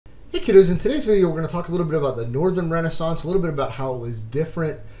Hey kiddos, in today's video we're going to talk a little bit about the Northern Renaissance, a little bit about how it was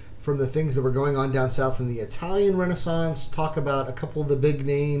different from the things that were going on down south in the Italian Renaissance, talk about a couple of the big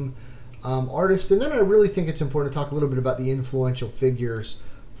name artists, and then I really think it's important to talk a little bit about the influential figures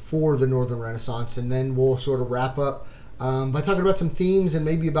for the Northern Renaissance, and then we'll sort of wrap up by talking about some themes and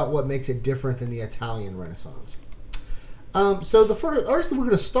maybe about what makes it different than the Italian Renaissance. So the first artist that we're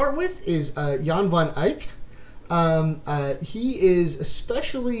going to start with is Jan van Eyck. He is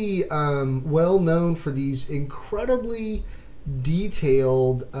especially well known for these incredibly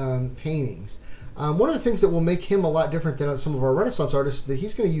detailed paintings. One of the things that will make him a lot different than some of our Renaissance artists is that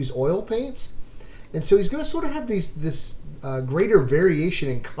he's going to use oil paints, and so he's going to sort of have this greater variation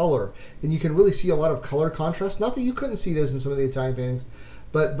in color, and you can really see a lot of color contrast. Not that you couldn't see those in some of the Italian paintings,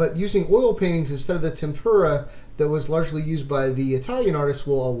 but using oil paintings instead of the tempera that was largely used by the Italian artists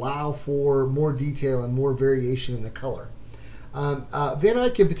will allow for more detail and more variation in the color. Van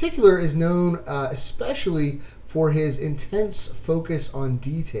Eyck in particular is known especially for his intense focus on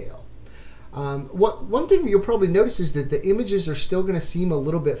detail. One thing that you'll probably notice is that the images are still going to seem a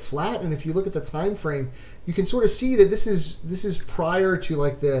little bit flat, and if you look at the time frame, you can sort of see that this is prior to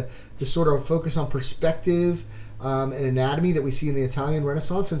like the sort of focus on perspective and anatomy that we see in the Italian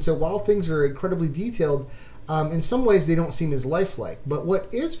Renaissance. And so while things are incredibly detailed, in some ways they don't seem as lifelike. But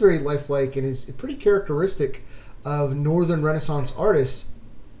what is very lifelike and is pretty characteristic of Northern Renaissance artists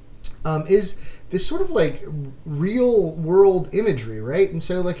is this sort of like real world imagery, right? And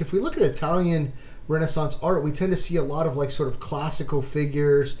so like if we look at Italian Renaissance art, we tend to see a lot of like sort of classical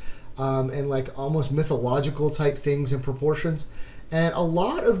figures and like almost mythological type things and proportions. And a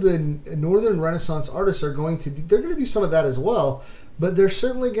lot of the Northern Renaissance artists are going to do some of that as well, but they're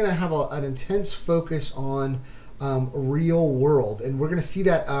certainly going to have an intense focus on real world. And we're going to see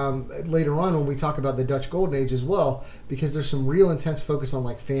that later on when we talk about the Dutch Golden Age as well, because there's some real intense focus on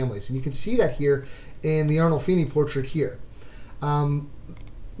like families. And you can see that here in the Arnolfini portrait here.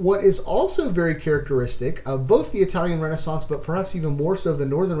 What is also very characteristic of both the Italian Renaissance, but perhaps even more so of the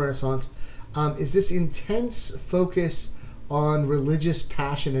Northern Renaissance, is this intense focus on religious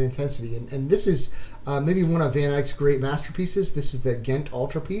passion and intensity. And this is maybe one of Van Eyck's great masterpieces. This is the Ghent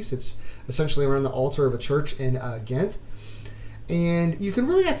altarpiece. It's essentially around the altar of a church in Ghent. And you can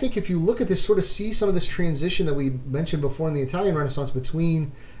really, I think, if you look at this, sort of see some of this transition that we mentioned before in the Italian Renaissance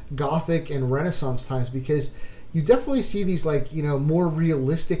between Gothic and Renaissance times, because you definitely see these like, you know, more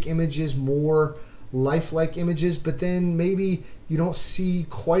realistic images, more lifelike images, but then maybe you don't see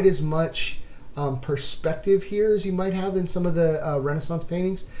quite as much perspective here as you might have in some of the Renaissance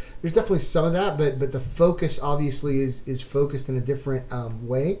paintings. There's definitely some of that, but the focus obviously is focused in a different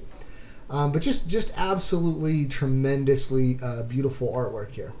way. But just absolutely tremendously beautiful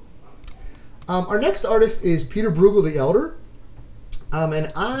artwork here. Our next artist is Peter Bruegel the Elder,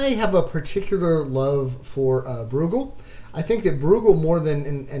 and I have a particular love for Bruegel. I think that Bruegel more than,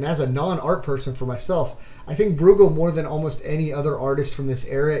 and as a non-art person for myself, I think Bruegel more than almost any other artist from this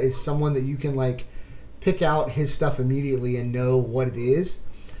era is someone that you can like pick out his stuff immediately and know what it is.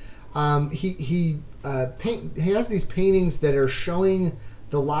 He has these paintings that are showing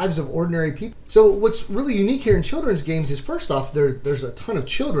the lives of ordinary people. So what's really unique here in children's games is, first off, there's a ton of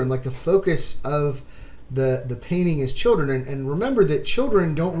children. Like the focus of the painting is children, and remember that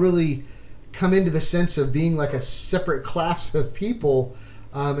children don't really come into the sense of being like a separate class of people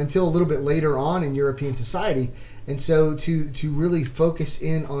until a little bit later on in European society. And so to really focus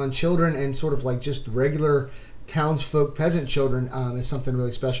in on children and sort of like just regular townsfolk, peasant children is something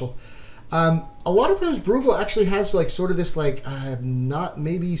really special. A lot of times Bruegel actually has like sort of this like not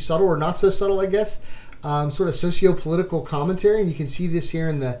maybe subtle or not so subtle, I guess, sort of socio-political commentary. And you can see this here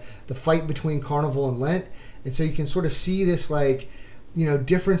in the fight between Carnival and Lent. And so you can sort of see this like, you know,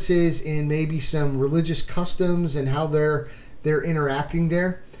 differences in maybe some religious customs and how they're interacting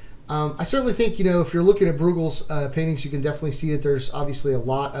there. I certainly think, you know, if you're looking at Bruegel's paintings, you can definitely see that there's obviously a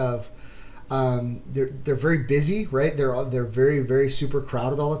lot of they're very busy, right? They're very, very super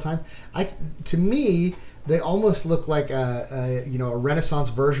crowded all the time. To me, they almost look like a Renaissance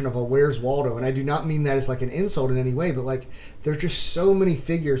version of a Where's Waldo, and I do not mean that as like an insult in any way, but like there's just so many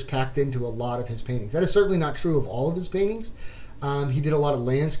figures packed into a lot of his paintings. That is certainly not true of all of his paintings. He did a lot of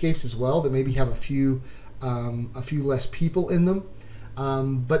landscapes as well that maybe have a few less people in them,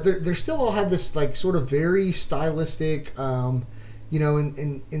 but they still all have this like sort of very stylistic, you know,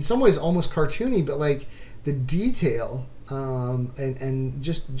 in some ways almost cartoony, but like the detail and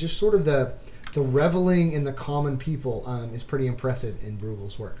just sort of the reveling in the common people is pretty impressive in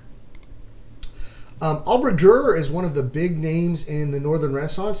Bruegel's work. Albrecht Dürer is one of the big names in the Northern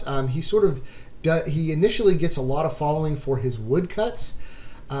Renaissance. He initially gets a lot of following for his woodcuts.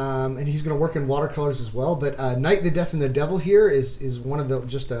 And he's going to work in watercolors as well. But Night, the Death, and the Devil here is one of the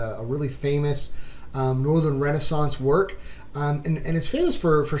just a really famous Northern Renaissance work. And it's famous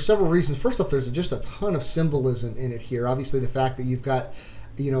for several reasons. First off, there's just a ton of symbolism in it here. Obviously, the fact that you've got,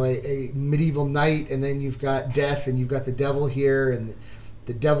 a medieval knight, and then you've got death, and you've got the devil here, and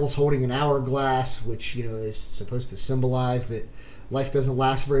the devil's holding an hourglass, which, is supposed to symbolize that life doesn't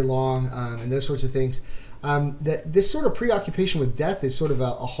last very long, and those sorts of things. That this sort of preoccupation with death is sort of a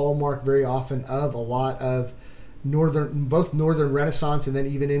hallmark very often of a lot of both Northern Renaissance and then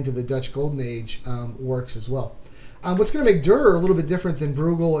even into the Dutch Golden Age works as well. What's going to make Durer a little bit different than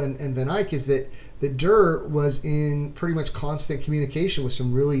Bruegel and Van Eyck is that Durer was in pretty much constant communication with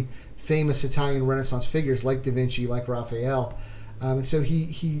some really famous Italian Renaissance figures like Da Vinci, like Raphael. And so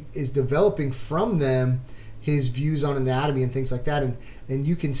he is developing from them his views on anatomy and things like that. And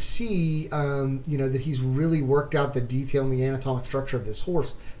you can see, that he's really worked out the detail and the anatomic structure of this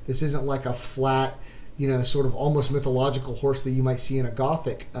horse. This isn't like a flat, sort of almost mythological horse that you might see in a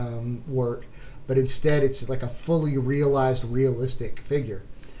Gothic work. But instead, it's like a fully realized, realistic figure.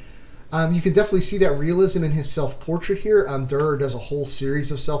 You can definitely see that realism in his self-portrait here. Durer does a whole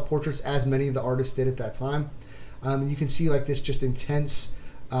series of self-portraits, as many of the artists did at that time. You can see like this just intense,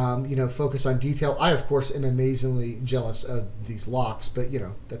 focus on detail. I, of course, am amazingly jealous of these locks, but,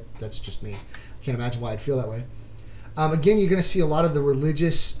 that's just me. I can't imagine why I'd feel that way. Again, you're going to see a lot of the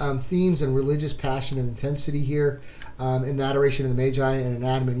religious themes and religious passion and intensity here in the Adoration of the Magi and in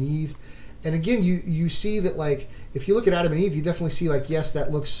Adam and Eve. And again, you see that, like, if you look at Adam and Eve, you definitely see, like, yes,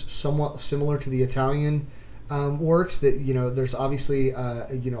 that looks somewhat similar to the Italian works. That, there's obviously, a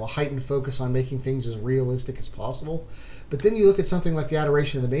heightened focus on making things as realistic as possible. But then you look at something like the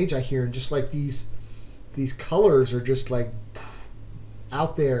Adoration of the Magi here, and just, like, these colors are just, like,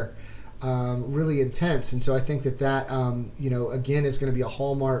 out there, really intense. And so I think that again, is going to be a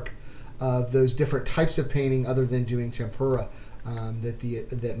hallmark of those different types of painting other than doing tempera.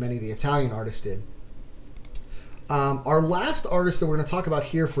 That many of the Italian artists did. Our last artist that we're going to talk about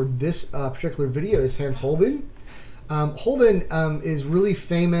here for this particular video is Hans Holbein. Holbein is really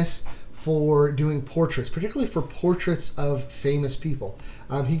famous for doing portraits, particularly for portraits of famous people.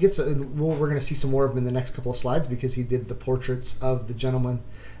 We're going to see some more of him in the next couple of slides because he did the portraits of the gentleman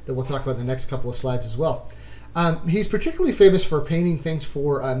that we'll talk about in the next couple of slides as well. He's particularly famous for painting things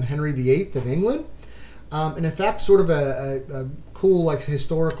for Henry VIII of England. And in fact, sort of a cool, like,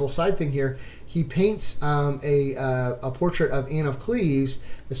 historical side thing here, he paints a portrait of Anne of Cleves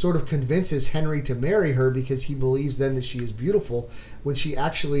that sort of convinces Henry to marry her because he believes then that she is beautiful. When they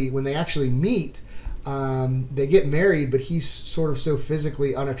actually meet, they get married, but he's sort of so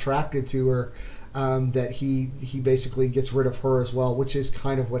physically unattracted to her that he basically gets rid of her as well, which is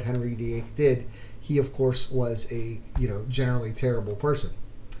kind of what Henry VIII did. He, of course, was a generally terrible person.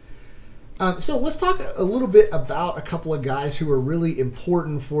 So let's talk a little bit about a couple of guys who are really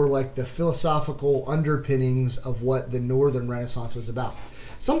important for, like, the philosophical underpinnings of what the Northern Renaissance was about.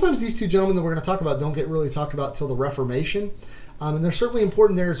 Sometimes these two gentlemen that we're going to talk about don't get really talked about till the Reformation, and they're certainly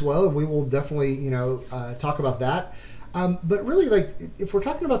important there as well, and we will definitely, talk about that. But really, like, if we're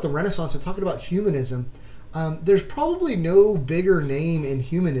talking about the Renaissance and talking about humanism, there's probably no bigger name in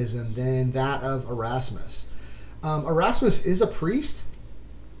humanism than that of Erasmus. Erasmus is a priest.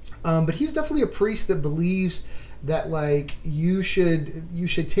 But he's definitely a priest that believes that, like, you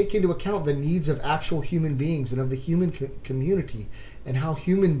should take into account the needs of actual human beings and of the human community and how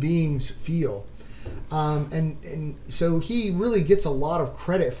human beings feel. And so he really gets a lot of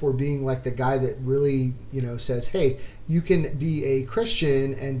credit for being, like, the guy that really, says, hey, you can be a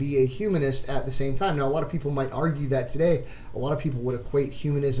Christian and be a humanist at the same time. Now, a lot of people might argue that today. A lot of people would equate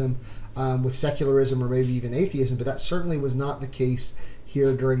humanism with secularism or maybe even atheism, but that certainly was not the case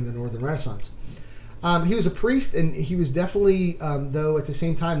here during the Northern Renaissance. He was a priest, and he was definitely, though at the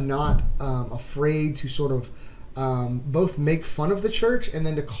same time, not afraid to sort of both make fun of the church and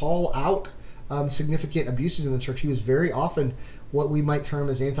then to call out significant abuses in the church. He was very often what we might term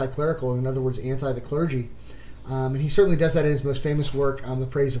as anti-clerical, in other words, anti the clergy. And he certainly does that in his most famous work, The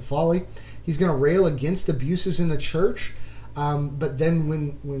Praise of Folly. He's going to rail against abuses in the church. But then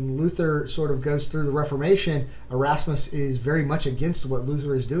when Luther sort of goes through the Reformation, Erasmus is very much against what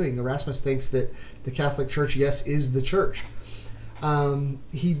Luther is doing. Erasmus thinks that the Catholic Church, yes, is the church.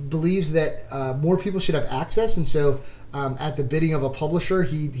 He believes that more people should have access, and so at the bidding of a publisher,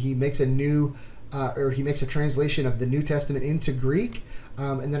 he makes a translation of the New Testament into Greek,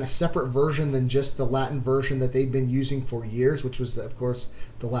 and then a separate version than just the Latin version that they'd been using for years, which was, of course,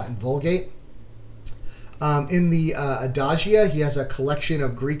 the Latin Vulgate. In the Adagia, he has a collection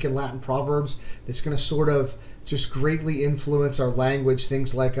of Greek and Latin proverbs that's going to sort of just greatly influence our language.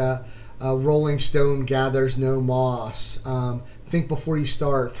 Things like a rolling stone gathers no moss. Think before you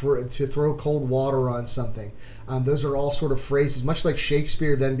start. To throw cold water on something. Those are all sort of phrases, much like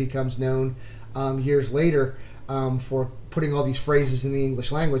Shakespeare then becomes known years later for putting all these phrases in the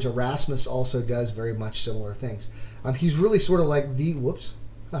English language. Erasmus also does very much similar things. He's really sort of like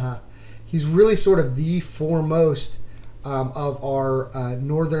he's really sort of the foremost of our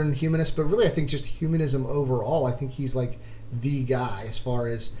northern humanists, but really I think just humanism overall. I think he's like the guy as far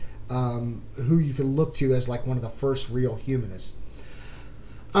as who you can look to as like one of the first real humanists.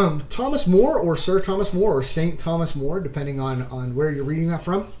 Thomas More, or Sir Thomas More, or Saint Thomas More, depending on where you're reading that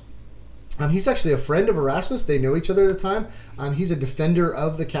from. He's actually a friend of Erasmus. They know each other at the time. He's a defender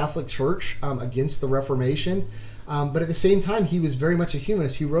of the Catholic Church against the Reformation. But at the same time, he was very much a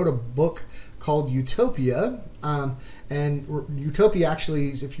humanist. He wrote a book called Utopia. And Utopia actually,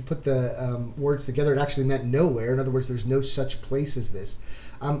 if you put the words together, it actually meant nowhere. In other words, there's no such place as this.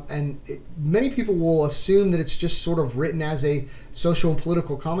 Many people will assume that it's just sort of written as a social and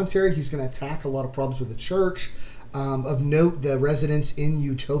political commentary. He's going to attack a lot of problems with the church. Of note, the residents in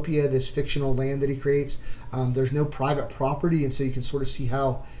Utopia, this fictional land that he creates, there's no private property, and so you can sort of see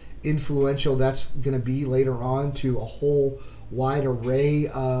how influential that's going to be later on to a whole wide array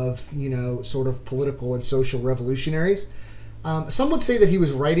of, sort of political and social revolutionaries. Some would say that he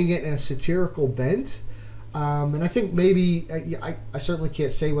was writing it in a satirical bent. And I think maybe, I certainly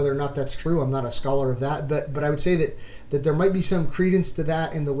can't say whether or not that's true. I'm not a scholar of that, but I would say that there might be some credence to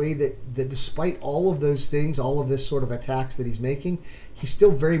that in the way that despite all of those things, all of this sort of attacks that he's making, he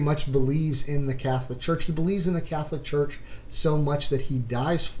still very much believes in the Catholic Church. He believes in the Catholic Church so much that he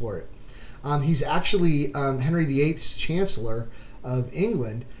dies for it. He's actually Henry VIII's Chancellor of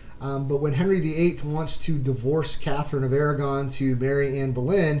England, but when Henry VIII wants to divorce Catherine of Aragon to marry Anne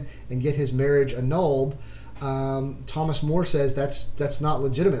Boleyn and get his marriage annulled, Thomas More says that's not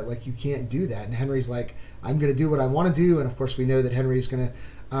legitimate. Like, you can't do that. And Henry's like, I'm going to do what I want to do. And of course, we know that Henry is going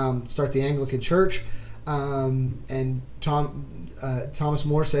to start the Anglican Church. And Thomas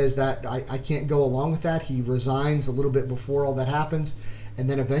More says that I can't go along with that. He resigns a little bit before all that happens. And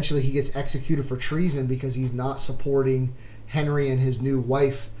then eventually he gets executed for treason because he's not supporting Henry and his new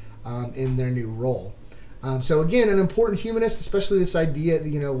wife in their new role. So again, an important humanist, especially this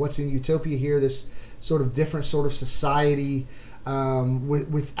idea, what's in Utopia here, this sort of different sort of society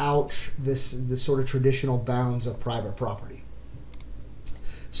without the sort of traditional bounds of private property.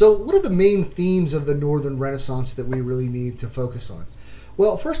 So what are the main themes of the Northern Renaissance that we really need to focus on?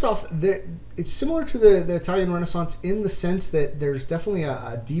 Well, first off, it's similar to the Italian Renaissance in the sense that there's definitely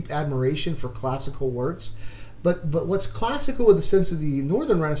a deep admiration for classical works. But what's classical in the sense of the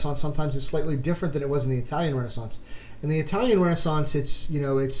Northern Renaissance sometimes is slightly different than it was in the Italian Renaissance. In the Italian Renaissance,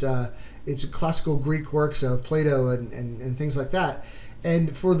 it's classical Greek works of Plato and things like that.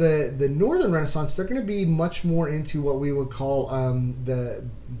 And for the Northern Renaissance, they're going to be much more into what we would call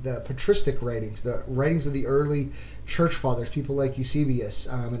the patristic writings, the writings of the early church fathers, people like Eusebius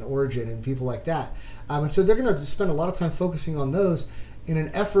and Origen and people like that. And so they're going to spend a lot of time focusing on those in an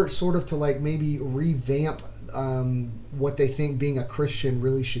effort sort of to like maybe revamp what they think being a Christian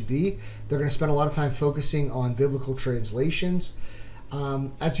really should be. They're going to spend a lot of time focusing on biblical translations.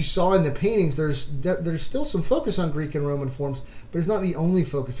 As you saw in the paintings, there's still some focus on Greek and Roman forms, but it's not the only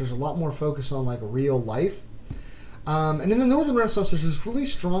focus. There's a lot more focus on like real life. And in the Northern Renaissance, there's this really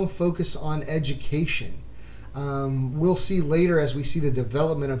strong focus on education. We'll see later, as we see the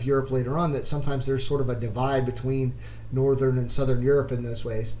development of Europe later on, that sometimes there's sort of a divide between Northern and Southern Europe in those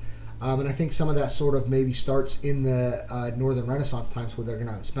ways. And I think some of that sort of maybe starts in the Northern Renaissance times, where they're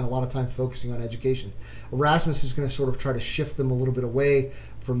going to spend a lot of time focusing on education. Erasmus is going to sort of try to shift them a little bit away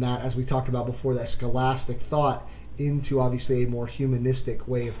from that, as we talked about before, that scholastic thought, into obviously a more humanistic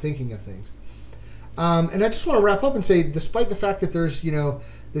way of thinking of things. And I just want to wrap up and say, despite the fact that there's,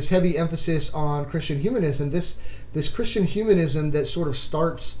 this heavy emphasis on Christian humanism, this Christian humanism that sort of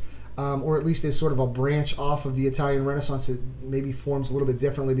starts, or at least is sort of a branch off of the Italian Renaissance, it maybe forms a little bit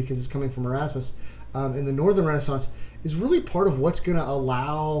differently because it's coming from Erasmus, in the Northern Renaissance, is really part of what's going to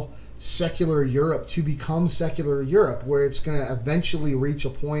allow secular Europe to become secular Europe, where it's going to eventually reach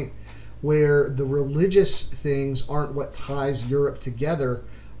a point where the religious things aren't what ties Europe together,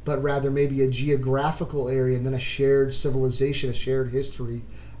 but rather maybe a geographical area and then a shared civilization, a shared history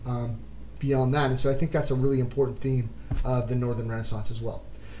beyond that. And so I think that's a really important theme of the Northern Renaissance as well.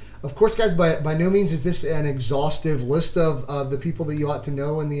 Of course, guys, by no means is this an exhaustive list of the people that you ought to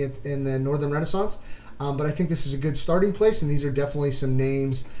know in the Northern Renaissance, but I think this is a good starting place, and these are definitely some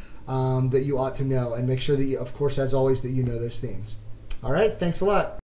names that you ought to know, and make sure that you, of course, as always, that you know those themes. All right, thanks a lot.